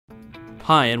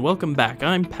Hi and welcome back.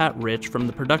 I'm Pat Rich from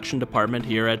the production department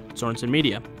here at Sorenson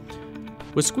Media.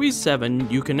 With Squeeze 7,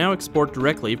 you can now export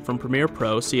directly from Premiere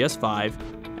Pro CS5,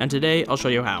 and today I'll show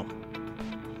you how.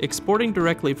 Exporting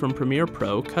directly from Premiere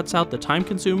Pro cuts out the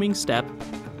time-consuming step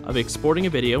of exporting a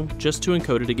video just to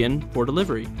encode it again for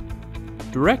delivery.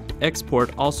 Direct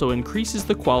export also increases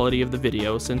the quality of the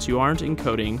video since you aren't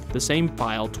encoding the same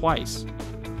file twice.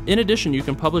 In addition, you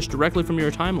can publish directly from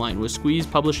your timeline with Squeeze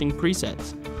publishing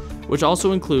presets, which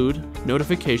also include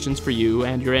notifications for you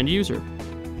and your end user.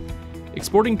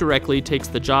 Exporting directly takes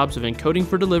the jobs of encoding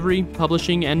for delivery,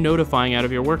 publishing, and notifying out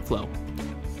of your workflow.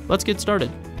 Let's get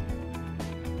started.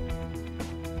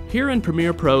 Here in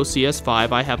Premiere Pro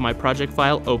CS5, I have my project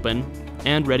file open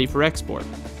and ready for export.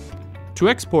 To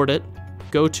export it,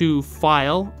 go to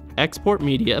File, Export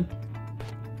Media,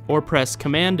 or press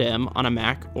Command-M on a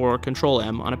Mac or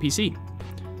Control-M on a PC.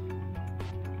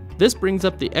 This brings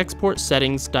up the Export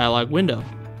Settings dialog window.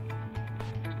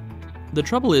 The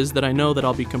trouble is that I know that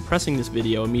I'll be compressing this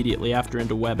video immediately after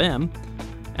into WebM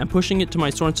and pushing it to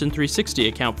my Sorenson 360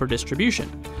 account for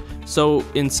distribution. So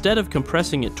instead of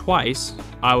compressing it twice,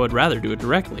 I would rather do it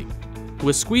directly.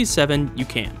 With Squeeze 7, you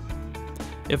can.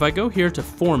 If I go here to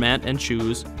Format and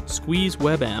choose Squeeze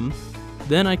WebM,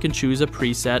 then I can choose a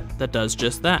preset that does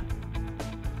just that.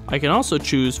 I can also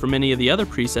choose from any of the other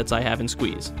presets I have in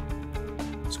Squeeze.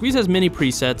 Squeeze has many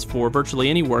presets for virtually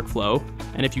any workflow,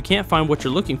 and if you can't find what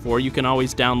you're looking for, you can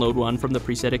always download one from the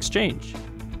preset exchange.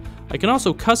 I can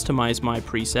also customize my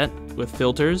preset with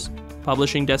filters,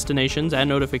 publishing destinations, and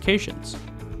notifications.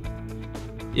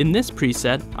 In this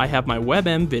preset, I have my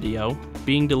WebM video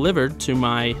being delivered to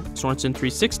my Sorenson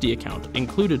 360 account,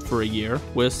 included for a year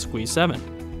with Squeeze 7.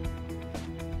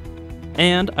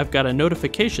 And I've got a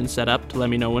notification set up to let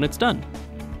me know when it's done.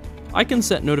 I can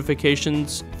set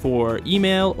notifications for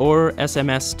email or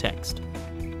SMS text.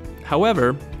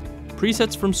 However,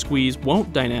 presets from Squeeze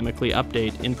won't dynamically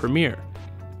update in Premiere.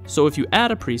 So if you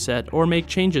add a preset or make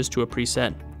changes to a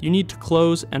preset, you need to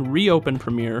close and reopen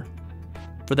Premiere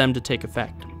for them to take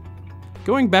effect.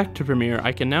 Going back to Premiere,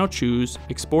 I can now choose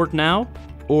Export Now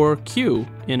or Queue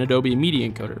in Adobe Media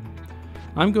Encoder.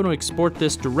 I'm going to export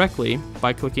this directly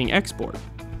by clicking Export.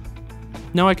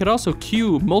 Now I could also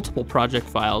queue multiple project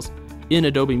files in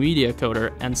Adobe Media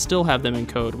Encoder and still have them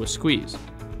encode with Squeeze.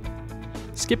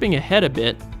 Skipping ahead a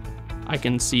bit, I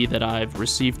can see that I've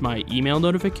received my email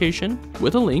notification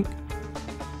with a link.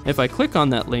 If I click on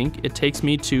that link, it takes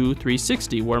me to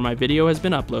 360 where my video has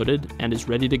been uploaded and is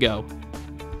ready to go.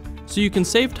 So you can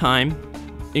save time,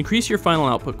 increase your final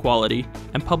output quality,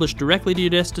 and publish directly to your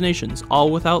destinations,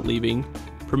 all without leaving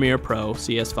Premiere Pro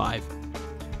CS5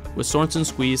 with Sorenson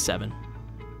Squeeze 7.